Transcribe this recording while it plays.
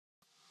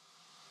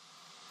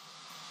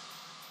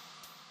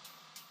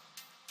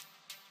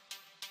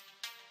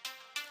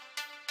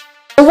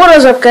What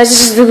is up, guys?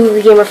 This is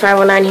the Gamer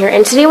 519 here,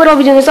 and today what I'll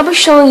be doing is I'll be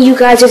showing you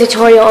guys a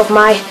tutorial of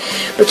my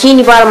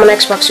bikini bottom on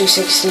Xbox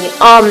 360,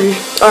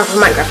 or for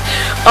Minecraft.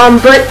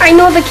 But I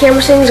know the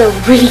camera settings are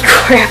really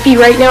crappy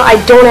right now. I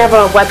don't have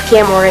a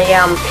webcam or a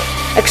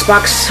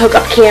Xbox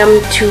hookup cam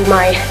to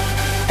my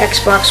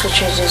Xbox,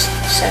 which I just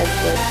said.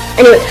 But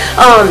anyway,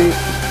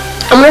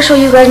 I'm gonna show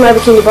you guys my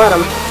bikini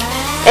bottom,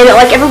 and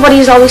like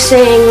everybody's always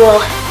saying,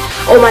 well,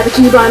 oh, my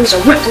bikini bottom is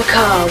a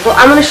replica. Well,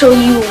 I'm going to show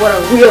you what a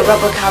real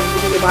replica of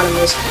the bikini bottom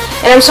is.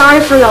 And I'm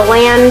sorry for the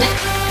land.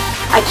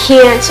 I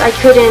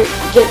couldn't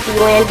get the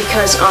land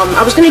because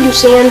I was going to do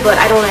sand, but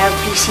I don't have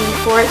PC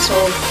for it, so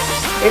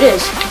here it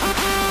is.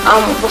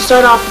 We'll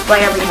start off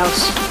by every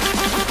house.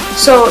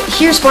 So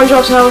here's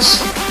SpongeBob's house.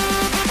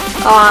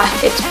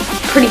 It's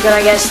pretty good,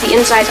 I guess. The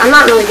insides, I'm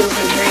not really good with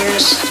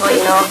interiors, to let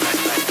you know.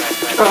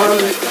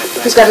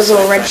 He's got his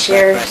little red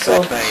chair,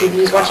 so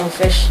he's watching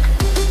fish.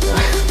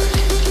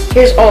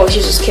 Here's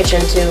his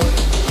kitchen too.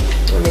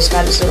 And he's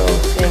got his little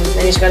thing.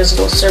 Then he's got his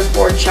little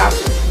surfboard,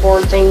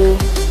 chopboard thing.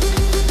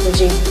 And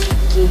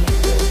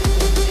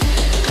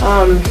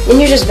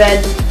here's his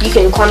bed. You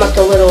can climb up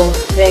the little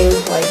thing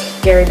like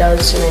Gary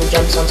does, and then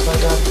jumps on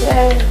SpongeBob.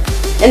 Yeah.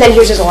 And then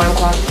here's his alarm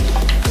clock.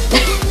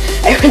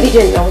 I really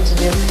didn't know what to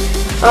do.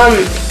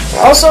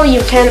 Also,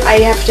 I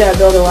have to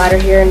build a ladder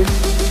here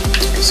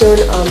soon.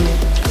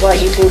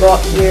 But you can go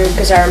up here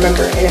because I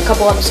remember in a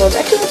couple episodes.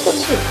 Actually, let's go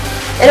see.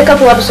 In a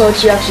couple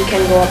episodes, you actually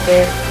can go up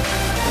there.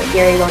 Like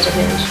Gary goes up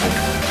there and stuff.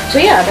 So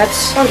yeah,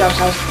 that's SpongeBob's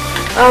house.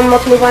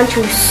 Let's move on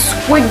to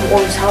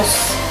Squidward's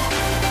house.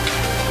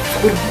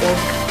 Squidward.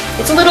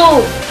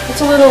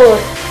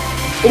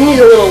 It needs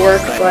a little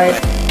work, but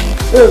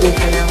it'll do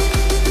for now.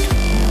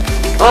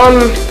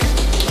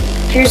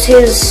 Here's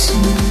his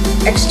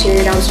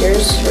exterior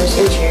downstairs, or his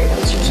interior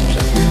downstairs,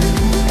 actually.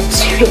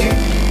 Exterior.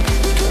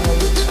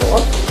 Let's go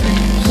up.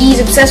 He's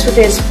obsessed with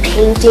his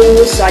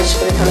paintings, so I just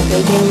put a ton of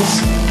paintings.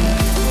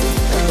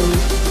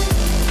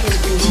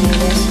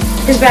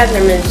 His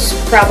bathroom is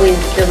probably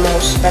the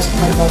best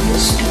part about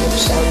this,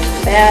 which sounds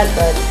bad,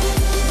 but...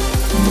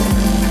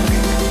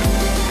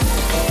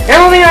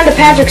 Now moving on to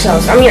Patrick's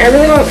house. I mean, I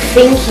really don't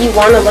think you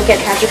want to look at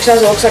Patrick's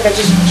house. It looks like a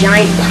just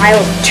giant pile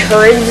of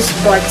turds,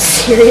 but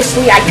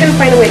seriously, I couldn't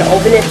find a way to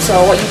open it, so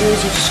what you do is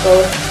you just go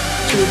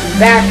to the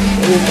back,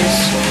 and you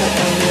just put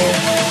down here.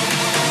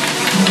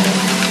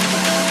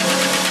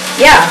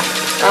 Yeah,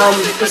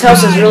 this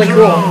house is really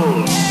cool.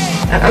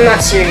 I'm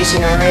not serious,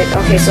 you know, right?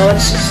 Okay, so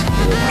let's just...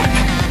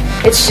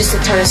 It's just a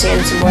ton of sand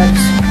and some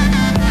webs.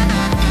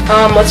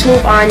 Let's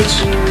move on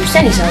to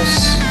Sandy's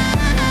house.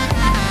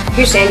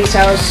 Here's Sandy's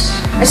house.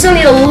 I still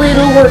need a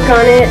little work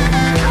on it.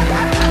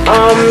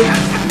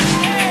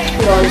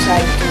 Go inside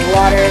to the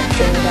water,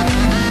 drain it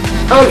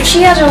out.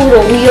 She has her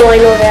little wheel,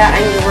 I know that.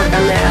 I need to work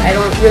on that. I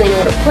don't really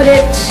know where to put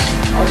it.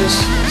 I'll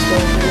just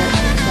explain for the next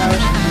 6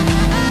 hours.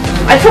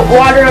 I put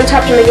water on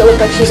top to make it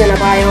look like she's in a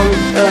biome,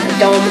 or like a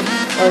dome,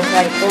 of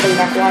like holding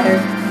back water.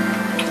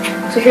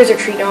 So here's her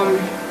tree dome.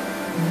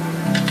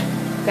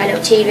 Got no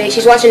TV.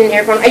 She's watching an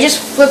airplane. I just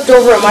flipped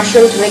over a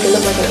mushroom to make it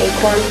look like an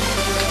acorn.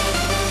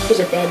 Here's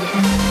a bed.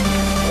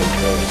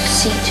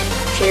 Seat,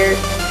 chair,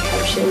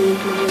 couch thingy.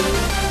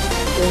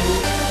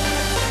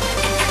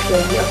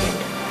 Okay.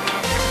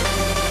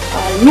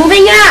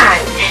 Moving on!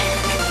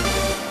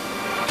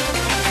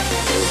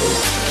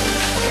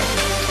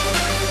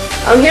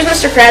 Here's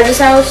Mr. Krabs'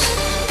 house.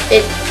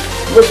 It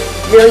was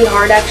really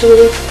hard,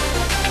 actually.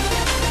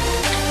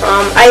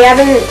 I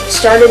haven't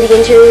started the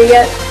interior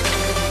yet.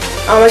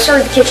 I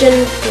started the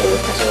kitchen.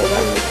 Press a little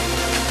button.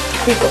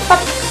 We go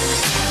up.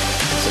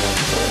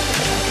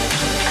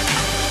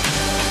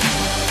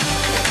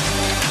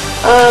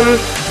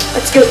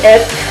 Let's go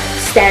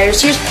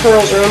upstairs. Here's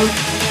Pearl's room.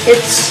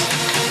 It's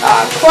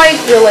quite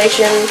in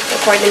relation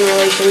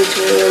to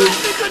her room.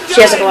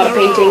 She has like a lot of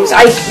paintings.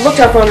 I looked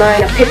up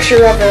online a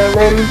picture of the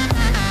room,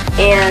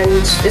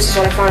 and this is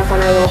what I found. I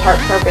found her little heart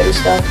carpet and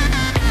stuff.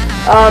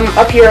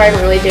 Up here I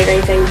haven't really did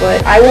anything,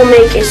 but I will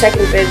make a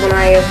second vid when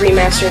I have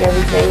remastered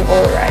everything,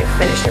 or I've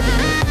finished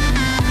everything.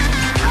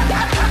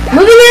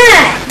 Moving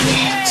on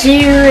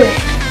to,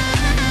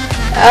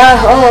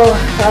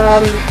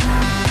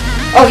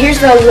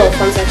 here's the little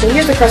fun section.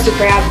 Here's the Krusty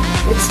Krab.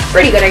 It's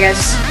pretty good, I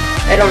guess.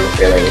 I don't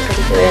really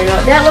particularly know.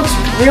 That looks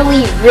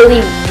really, really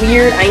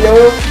weird, I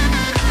know.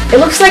 It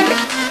looks like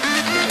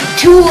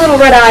 2 little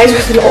red eyes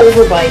with an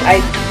overbite.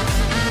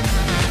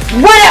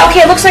 What?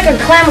 Okay, it looks like a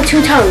clam with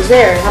 2 tongues.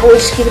 There. How about we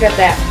just keep it at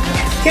that?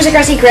 Here's a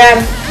Krusty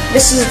Krab.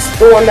 This is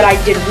the one that I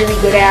did really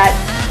good at.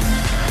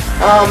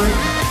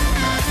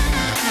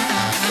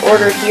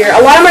 Order here.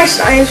 A lot of my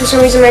signs, for some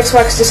reason, my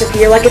Xbox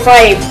disappear. Like if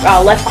I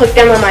left-click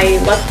them on my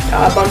left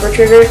bumper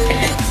trigger,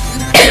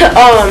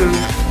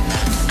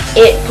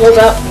 it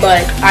pulls up,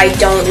 but I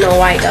don't know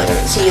why it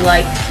doesn't. See,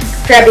 like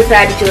Krabby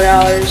Patty $2,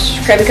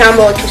 Krabby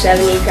Combo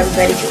 $2.70, Krabby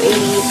Patty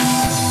 $2.80.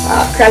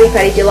 Krabby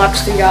Patty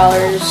Deluxe $3,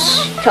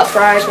 Cut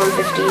Fries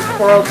 $1.50,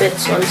 Coral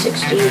Bits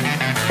 $1.60,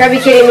 Krabby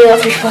Kitty Meal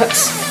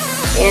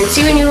 $3, and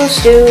Seaweed Noodle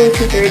Stew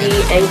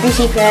 $2.30, and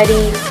Greasy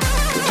Patty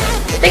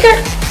 $2.10. They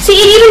got, see,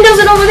 it even does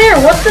it over there.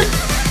 What the?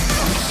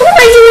 What am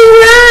I doing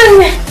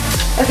wrong?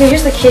 Okay,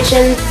 here's the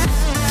kitchen.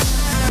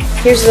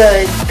 Here's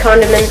the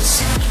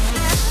condiments.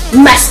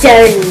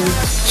 Mustard and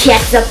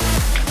ketchup.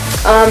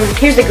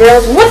 Here's the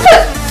grills. What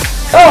the?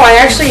 Oh, I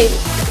actually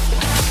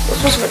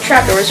was supposed to put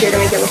trapdoors here to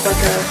make it look like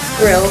a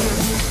grill.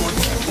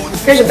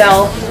 Here's a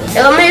bell. It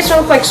made it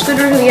look like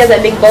Scooter, who has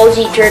that big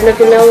bulgy turd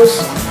looking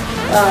nose.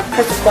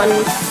 Press the button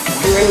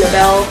and ring the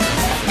bell.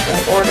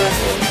 Order.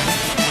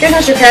 Here's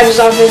Mr. Krabs'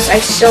 office. I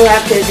still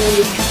have to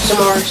do some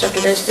more stuff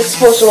to this. This is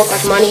supposed to look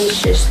like money.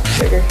 It's just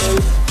sugar cane.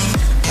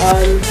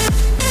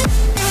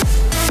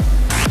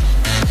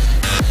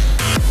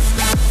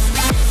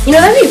 You know,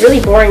 that'd be really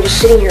boring just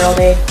sitting here all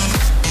day.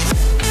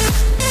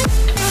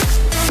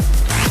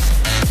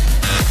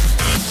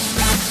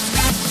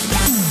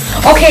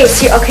 Okay,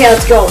 okay,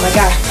 let's go. Oh my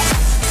god.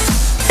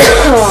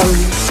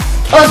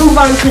 Let's move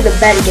on to the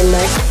bed again,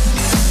 Mike.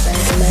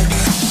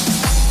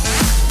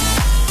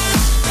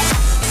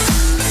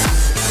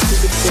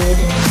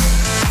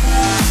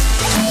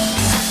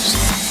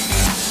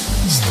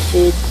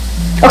 Food.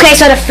 Okay,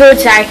 so the food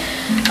side.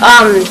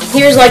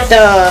 Here's like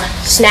the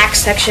snack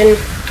section.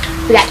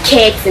 We got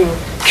cakes and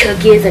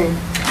cookies and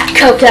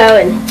cocoa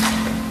and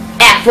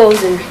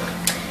apples and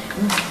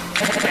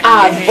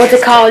what's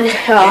it called?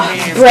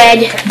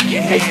 Bread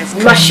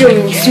and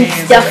mushroom and sweet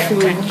stuff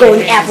and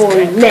golden apple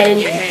and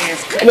melon.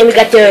 And then we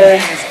got the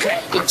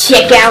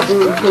checkout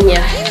and you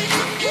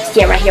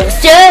stand right here with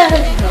stuff.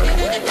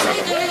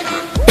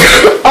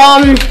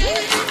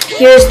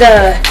 Here's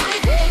the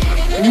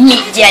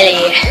meat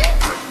jelly.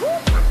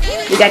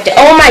 We got the,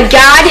 oh my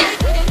god.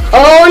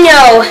 Oh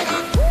no.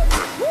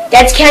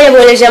 That's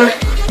cannibalism.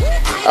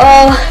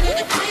 Oh.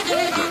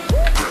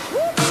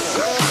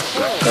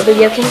 Are we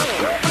joking?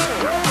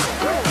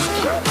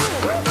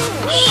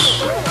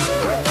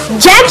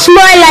 That's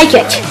more like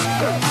it.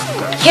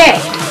 Okay.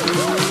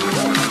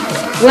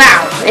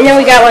 Wow. And then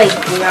we got like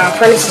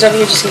furnaces over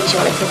here just in case you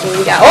want to cook.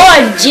 We got,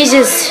 oh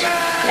Jesus.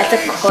 That's a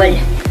cold.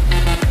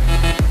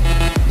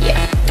 Yeah.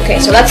 Okay,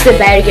 so that's the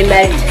bed again,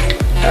 bed.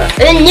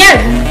 And then yeah,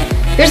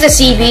 here's the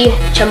CB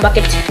chum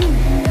bucket.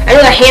 I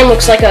know that hand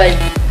looks like a.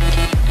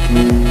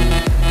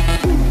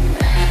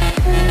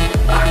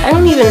 I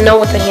don't even know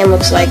what the hand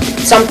looks like.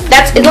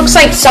 It looks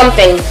like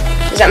something.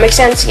 Does that make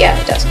sense? Yeah,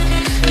 it does.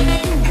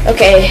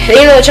 Okay,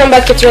 you know the chum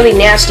bucket's really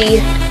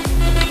nasty.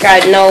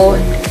 God no,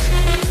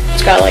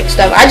 it's got like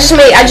stuff. I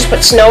just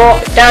put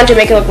snow down to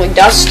make it look like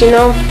dust, you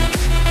know.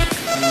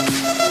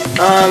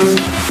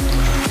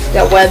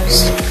 Got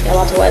webs. Got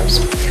lots of webs.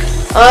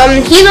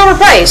 He's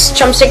overpriced.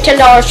 Chum stick $10,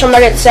 chum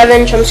bucket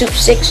 $7, chum soup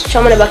 $6,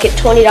 chum in a bucket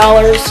 $20.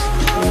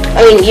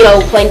 I mean, you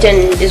know,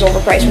 plankton is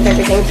overpriced with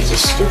everything. It's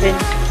just stupid.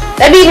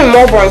 That'd be even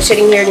more boring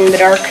sitting here in the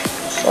dark.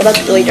 Well, that's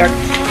really dark.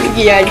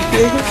 Yeah.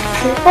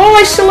 Oh,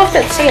 I still left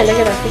that sand. I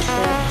gotta fix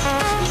that.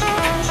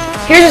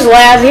 Here's his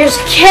lab. Here's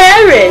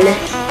Karen.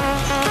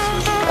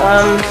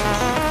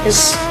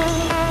 His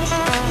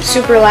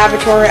super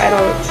laboratory. I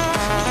don't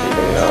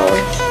even know.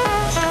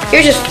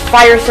 Here's his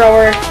fire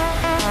thrower.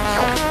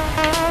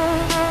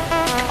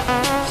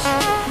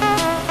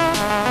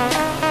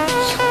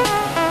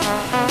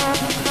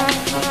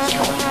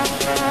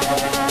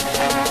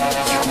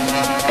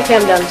 Okay,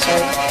 I'm done,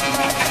 sorry.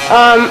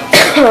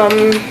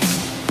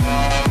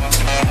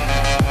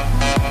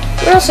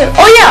 What else?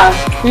 Oh yeah!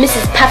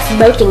 Mrs. Puff's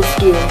boating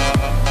school.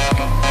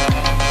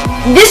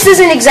 This is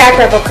an exact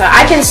replica.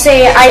 I can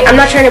say, I'm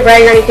not trying to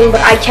brag or anything,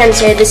 but I can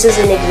say this is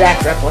an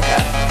exact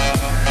replica.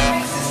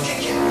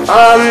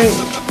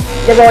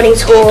 The boarding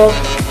school.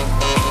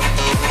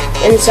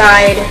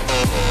 Inside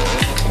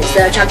is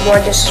the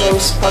chalkboard, just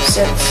swings,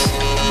 post-its.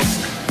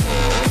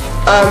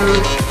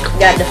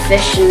 Got the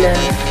fish and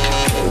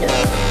the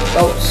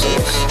boats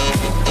and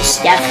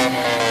stuff.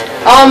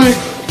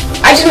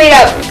 I just made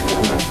up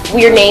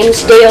weird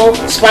names: Dale,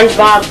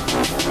 SpongeBob,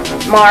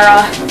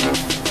 Mara,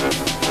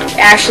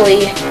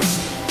 Ashley,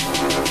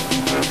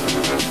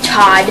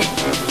 Todd.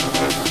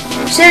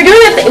 So they're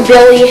doing it.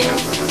 Billy,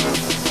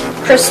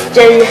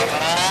 Kristen,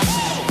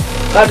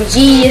 Bobby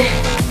G,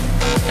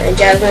 and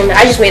Jasmine.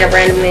 I just made up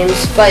random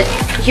names, but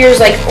here's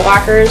like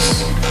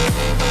lockers.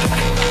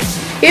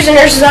 Here's a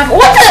nurse's office.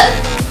 What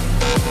the?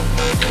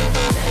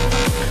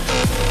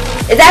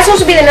 Is that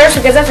supposed to be the nurse?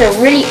 Because that's a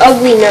really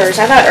ugly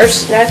nurse. I thought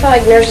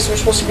like nurses were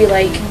supposed to be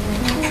like.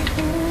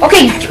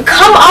 Okay,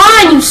 come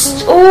on, you.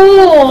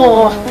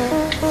 Oh,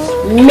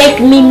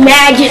 make me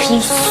mad, you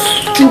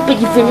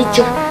stupid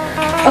villager.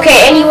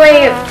 Okay,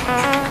 anyway,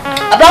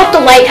 about the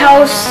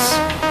lighthouse.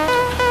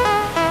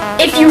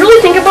 If you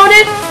really think about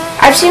it,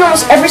 I've seen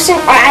almost every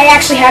single. I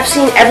actually have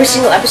seen every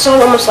single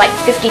episode almost like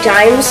 50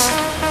 times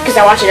because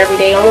I watch it every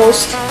day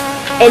almost.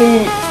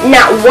 And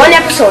not one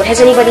episode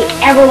has anybody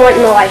ever went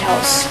in the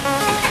lighthouse.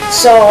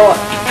 So,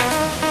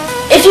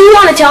 if you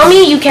want to tell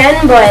me, you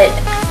can, but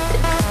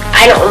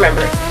I don't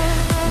remember.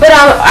 But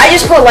I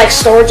just put like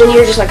storage in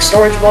here, just like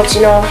storage boats,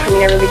 you know. I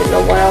mean, I really didn't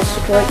know what else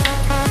to put.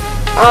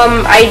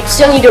 I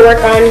still need to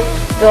work on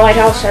the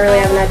lighthouse. I really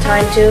haven't had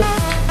time to.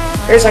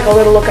 There's like a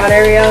little lookout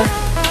area.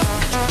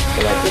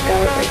 You might look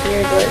out right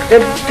here, but the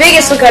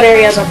biggest lookout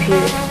area is up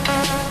here.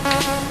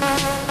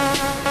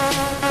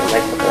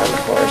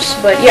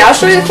 course. But yeah, I'll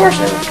show you the course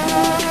now.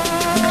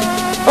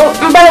 Oh,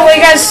 and by the way,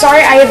 guys, sorry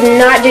I have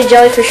not did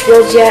Jellyfish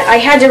Fields yet. I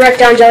had to wreck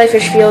down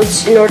Jellyfish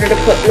Fields in order to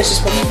put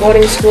Mrs. Puff's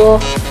boarding school.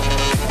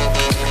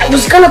 I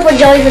was gonna put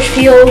Jellyfish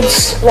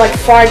Fields like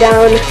far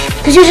down,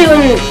 because usually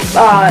when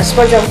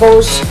SpongeBob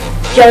goes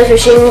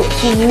jellyfishing,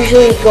 he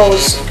usually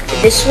goes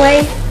this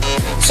way.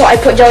 So I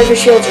put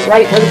Jellyfish Fields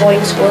right where the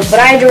boarding school is, but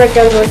I had to write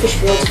down Jellyfish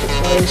Fields to put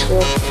the boarding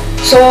school.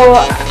 So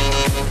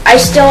I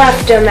still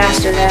have to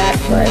master that.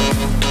 But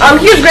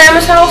here's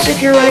Grandma's house.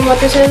 If you're wondering what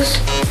this is,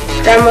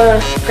 Grandma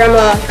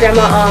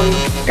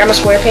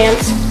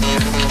SquarePants.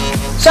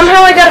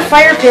 Somehow I got a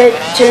fire pit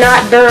to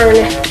not burn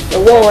the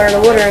wool or the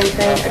wood or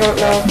anything. I don't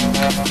know.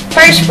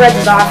 Fire spreads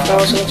is off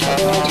though, so it's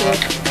probably on too.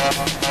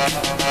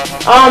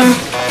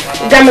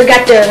 Grandma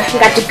got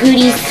the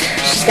goodies.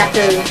 She's got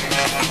the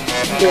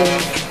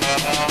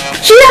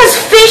she has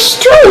fish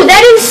too!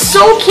 That is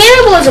so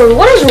cannibalism!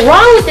 What is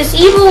wrong with this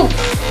evil...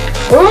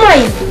 Oh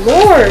my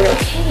lord,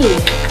 okay.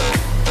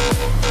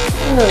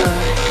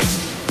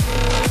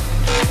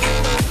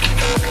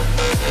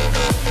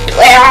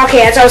 Well,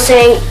 okay, as I was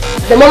saying,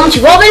 the moment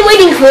you've all been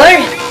waiting for,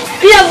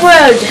 the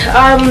upload.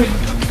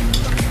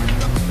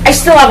 I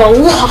still have a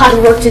lot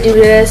of work to do to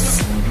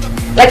this.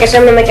 Like I said,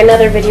 I'm gonna make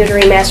another video to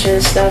remaster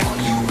this stuff.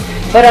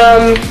 But,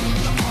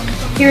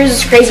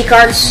 here's crazy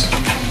carts.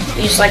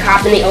 You just like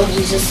hop in the, oh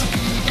Jesus.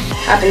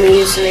 Hop in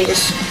these and they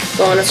just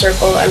go in a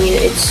circle. I mean,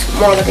 it's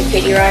more like a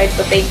kiddie ride,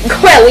 but they go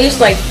at least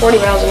like 40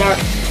 miles an hour.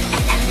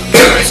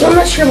 So I'm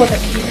not sure about that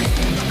kiddie ride.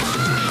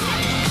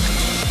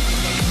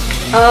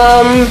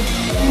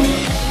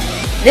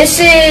 This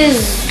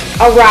is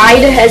a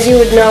ride, as you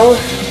would know.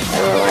 I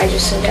don't know why I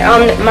just said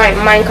that. My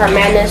Minecart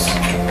Madness.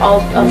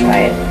 I'll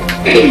try it.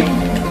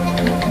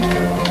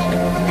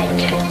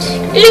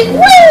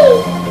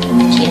 Woo!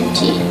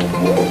 TNT.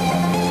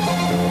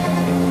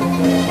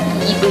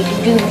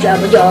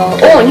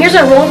 Oh, and here's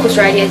our roller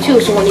coaster idea too,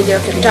 so when you get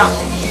up to the top.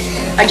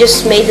 I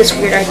just made this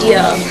weird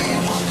idea of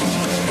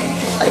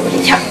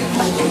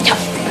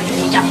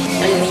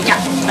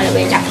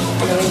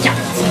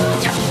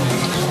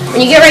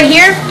when you get right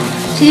here,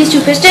 see these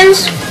two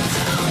pistons?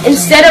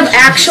 Instead of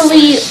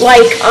actually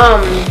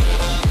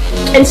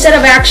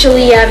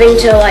having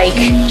to like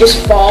just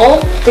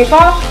free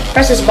fall,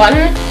 press this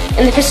button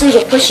and the pistons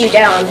will push you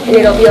down and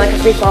it'll be like a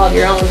free fall of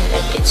your own.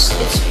 It's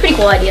a pretty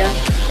cool idea.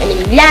 And then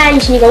you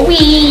land and you go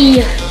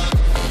wee.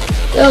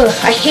 Ugh,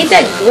 I hate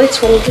that glitch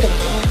when you hit a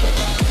block.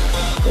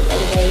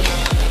 Anyway,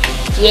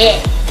 yeah.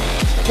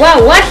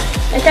 Wow, what?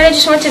 I thought I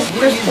just went to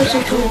first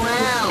person to.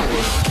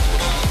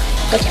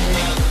 Okay.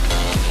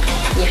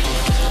 Yeah.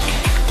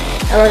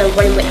 I don't know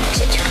what it is.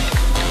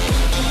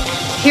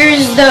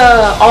 Here's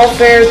the All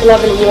Fair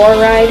Glove and War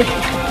ride.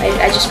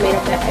 I just made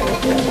up that.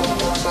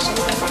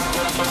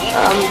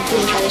 Let me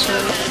try this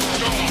one.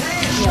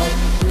 No.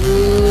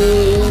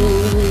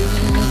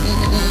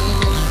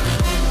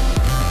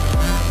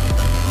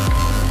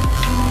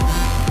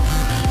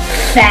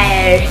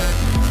 Fair.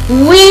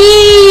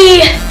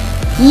 Wee!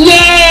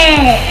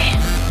 Yeah!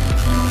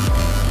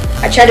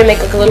 I tried to make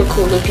like a little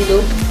cool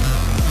loopy-loop.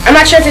 I'm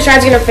not sure if this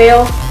ride's gonna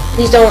fail.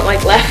 Please don't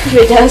like laugh if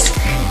it does.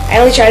 I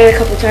only tried it a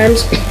couple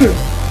times.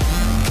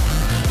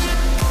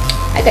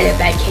 I got a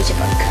bad case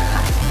of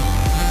uncut.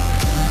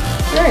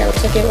 Alright,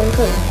 looks like it went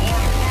good.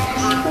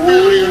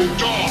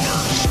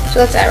 So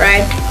that's that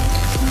ride.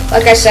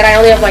 Like I said, I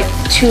only have like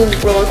 2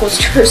 roller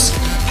coasters.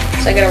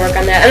 So I gotta work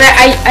on that. And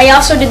I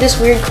also did this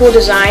weird cool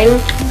design,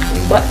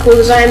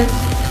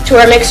 to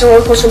where it makes the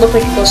roller coaster look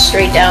like it goes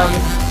straight down.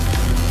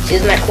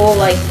 Isn't that cool?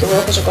 Like the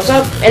roller coaster goes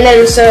up, and then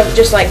instead of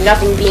just like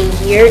nothing being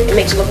here, it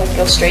makes it look like it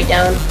goes straight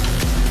down.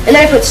 And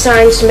then I put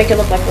signs to make it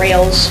look like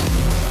rails,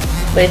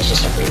 but it's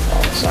just a free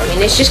fall. So I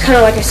mean, it's just kind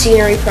of like a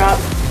scenery prop.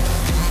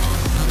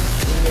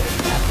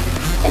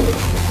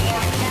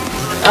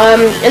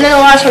 And then the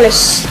last one is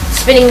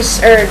spinning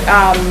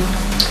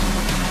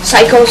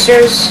side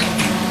coasters.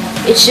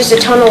 It's just a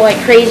ton of like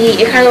crazy.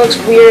 It kind of looks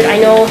weird, I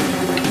know.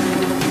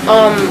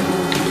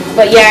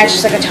 But yeah, it's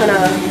just like a ton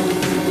of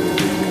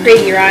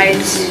crazy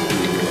rides,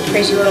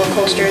 crazy little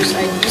coasters.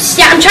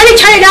 I'm trying to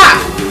turn it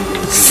off.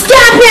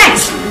 Stop it!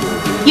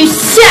 You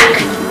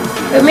suck.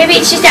 Or maybe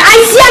it's just that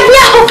I suck.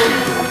 No.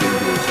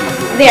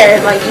 There,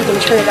 like you can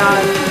turn it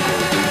on.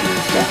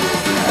 Yeah.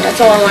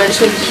 That's all I wanted to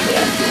show you.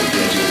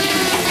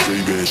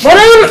 But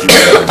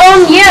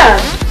yeah.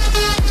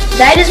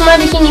 That is my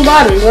bikini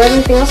bottom. Do I have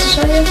anything else to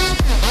show you?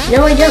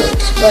 No, I don't,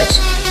 but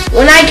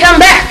when I come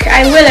back,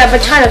 I will have a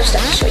ton of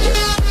stuff to show you.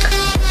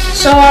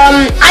 So,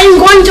 I'm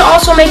going to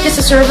also make this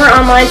a server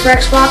online for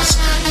Xbox.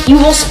 You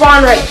will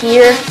spawn right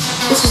here.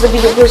 This is the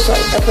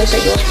place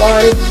that you'll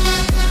spawn.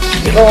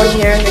 You go in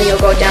here, and then you'll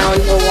go down,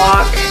 you'll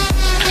walk.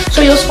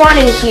 So you'll spawn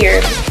in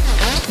here,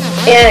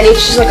 and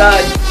it's just like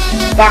a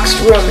boxed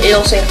room.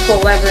 It'll say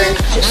pull lever, and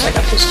just like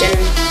a piston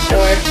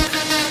door.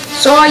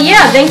 So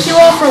yeah, thank you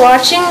all for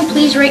watching.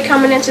 Please rate,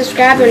 comment, and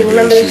subscribe. And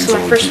remember, this is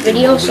my first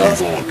video, so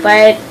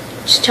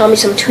just tell me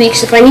some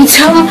tweaks if I need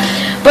some.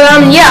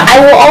 But yeah,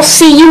 I'll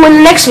see you in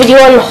the next video,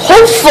 and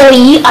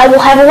hopefully I will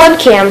have a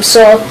webcam.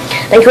 So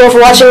Thank you all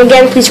for watching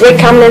again. Please rate,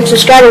 comment, and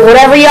subscribe, and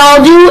whatever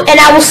y'all do, and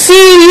I will see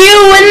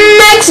you in the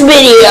next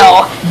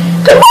video.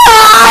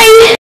 Goodbye!